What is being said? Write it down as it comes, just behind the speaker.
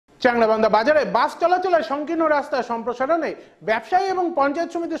চ্যাংড়াবান্ধা বাজারে বাস চলাচলের সংকীর্ণ রাস্তা সম্প্রসারণে ব্যবসায়ী এবং পঞ্চায়েত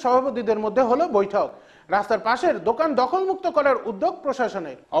সমিতির সভাপতিদের মধ্যে হলো বৈঠক। রাস্তার পাশের দোকান দখলমুক্ত করার উদ্যোগ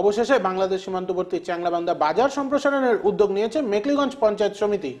প্রশাসনের। অবশেষে বাংলাদেশ সীমান্তবর্তী চ্যাংড়াবান্ধা বাজার সম্প্রসারণের উদ্যোগ নিয়েছে মেকলিগঞ্জ পঞ্চায়েত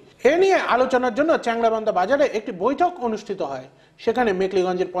সমিতি। এ নিয়ে আলোচনার জন্য চ্যাংড়াবান্ধা বাজারে একটি বৈঠক অনুষ্ঠিত হয়। সেখানে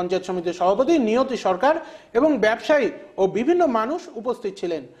মেকলিগঞ্জের পঞ্চায়েত সমিতির সভাপতি নিয়তি সরকার এবং ব্যবসায়ী ও বিভিন্ন মানুষ উপস্থিত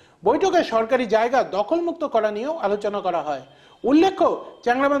ছিলেন। বৈঠকে সরকারি জায়গা দখলমুক্ত করা নিয়েও আলোচনা করা হয়। উল্লেখ্য,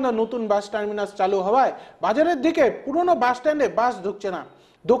 চ্যাংড়াবান্ধা নতুন বাস টার্মিনাস চালু হওয়ায় বাজারের দিকে পুরনো বাস স্ট্যান্ডে বাস ঢুকছে না।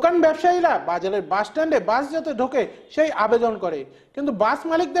 দোকান ব্যবসায়ীরা বাজারের বাস স্ট্যান্ডে বাস যাতে ঢোকে সেই আবেদন করে, কিন্তু বাস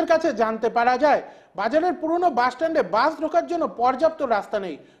মালিকদের কাছে জানতে পারা যায় বাজারের পুরনো বাস স্ট্যান্ডে বাস ঢোকার জন্য পর্যাপ্ত রাস্তা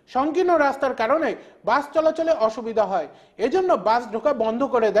নেই। সংকীর্ণ রাস্তার কারণে বাস চলাচলে অসুবিধা হয়, এজন্য বাস ঢোকা বন্ধ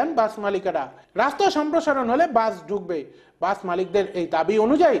করে দেন বাস মালিকেরা। রাস্তা সম্প্রসারণ হলে বাস ঢুকবে। বাস মালিকদের এই দাবি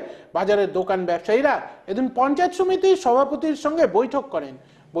অনুযায়ী বাজারের দোকান ব্যবসায়ীরা এদিন পঞ্চায়েত সমিতির সভাপতির সঙ্গে বৈঠক করেন।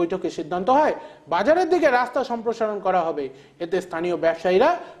 বৈঠকে সিদ্ধান্ত হয় বাজারের দিকে রাস্তা সম্প্রসারণ করা হবে, এতে স্থানীয় ব্যবসায়ীরা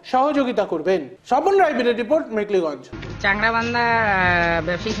সহযোগিতা করবেন। স্বপন রায় রিপোর্ট, মেকলিগঞ্জ। চ্যাংড়াবান্ধা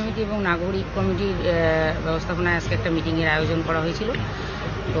ব্যবসায়ী সমিতি এবং নাগরিক কমিটির ব্যবস্থাপনায় আজকে একটা মিটিংয়ের আয়োজন করা হয়েছিল।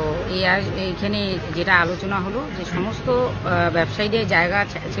 তো এইখানে যেটা আলোচনা হলো যে সমস্ত ব্যবসায়ীদের জায়গা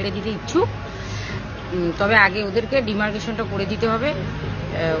ছেড়ে দিতে ইচ্ছুক, তবে আগে ওদেরকে ডিমার্কেশনটা করে দিতে হবে।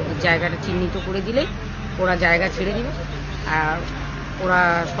 জায়গাটা চিহ্নিত করে দিলেই ওরা জায়গা ছেড়ে দিবে। আর ওরা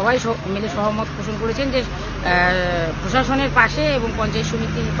সবাই মিলে সহমত পোষণ করেছেন যে প্রশাসনের পাশে এবং পঞ্চায়েত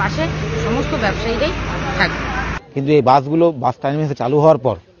সমিতির পাশে সমস্ত ব্যবসায়ীরাই থাকবে। কিন্তু এই বাসগুলো বাস টার্মিনাসে চালু হওয়ার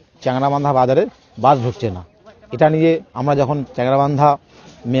পর চ্যাংড়াবান্ধা বাজারে বাস ঢুকছে না। এটা নিয়ে আমরা যখন চ্যাংড়াবান্ধা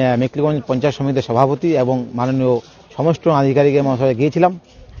মেকলিগঞ্জ পঞ্চায়েত সমিতির সভাপতি এবং মাননীয় সমস্ত আধিকারিকের মহাশয়ে গিয়েছিলাম,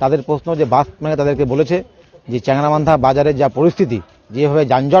 তাদের প্রশ্ন যে বাস মানে তাদেরকে বলেছে যে চ্যাংড়াবান্ধা বাজারের যা পরিস্থিতি, যেভাবে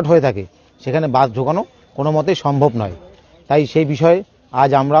যানজট হয়ে থাকে, সেখানে বাস ঢোকানো কোনো মতেই সম্ভব নয়। তাই সেই বিষয়ে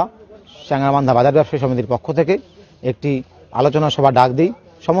আজ আমরা চ্যাংড়াবান্ধা বাজার ব্যবসায়ী সমিতির পক্ষ থেকে একটি আলোচনা সভা ডাক দিই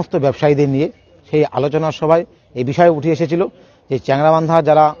সমস্ত ব্যবসায়ীদের নিয়ে। সেই আলোচনার সভায় এই বিষয়ে উঠে এসেছিল যে চ্যাংড়াবান্ধা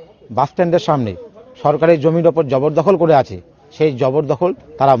যারা বাস স্ট্যান্ডের সামনে সরকারি জমির ওপর জবরদখল করে আছে, সেই জবরদখল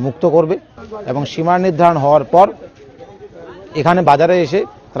তারা মুক্ত করবে এবং সীমা নির্ধারণ হওয়ার পর এখানে বাজারে এসে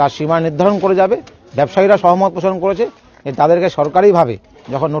তারা সীমা নির্ধারণ করে যাবে। ব্যবসায়ীরা সহমত পোষণ করেছে যে তাদেরকে সরকারিভাবে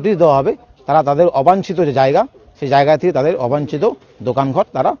যখন নোটিশ দেওয়া হবে, তারা তাদের অবাঞ্ছিত যে জায়গা, সেই জায়গা থেকে তাদের অবাঞ্ছিত দোকানঘর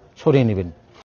তারা সরিয়ে নেবেন।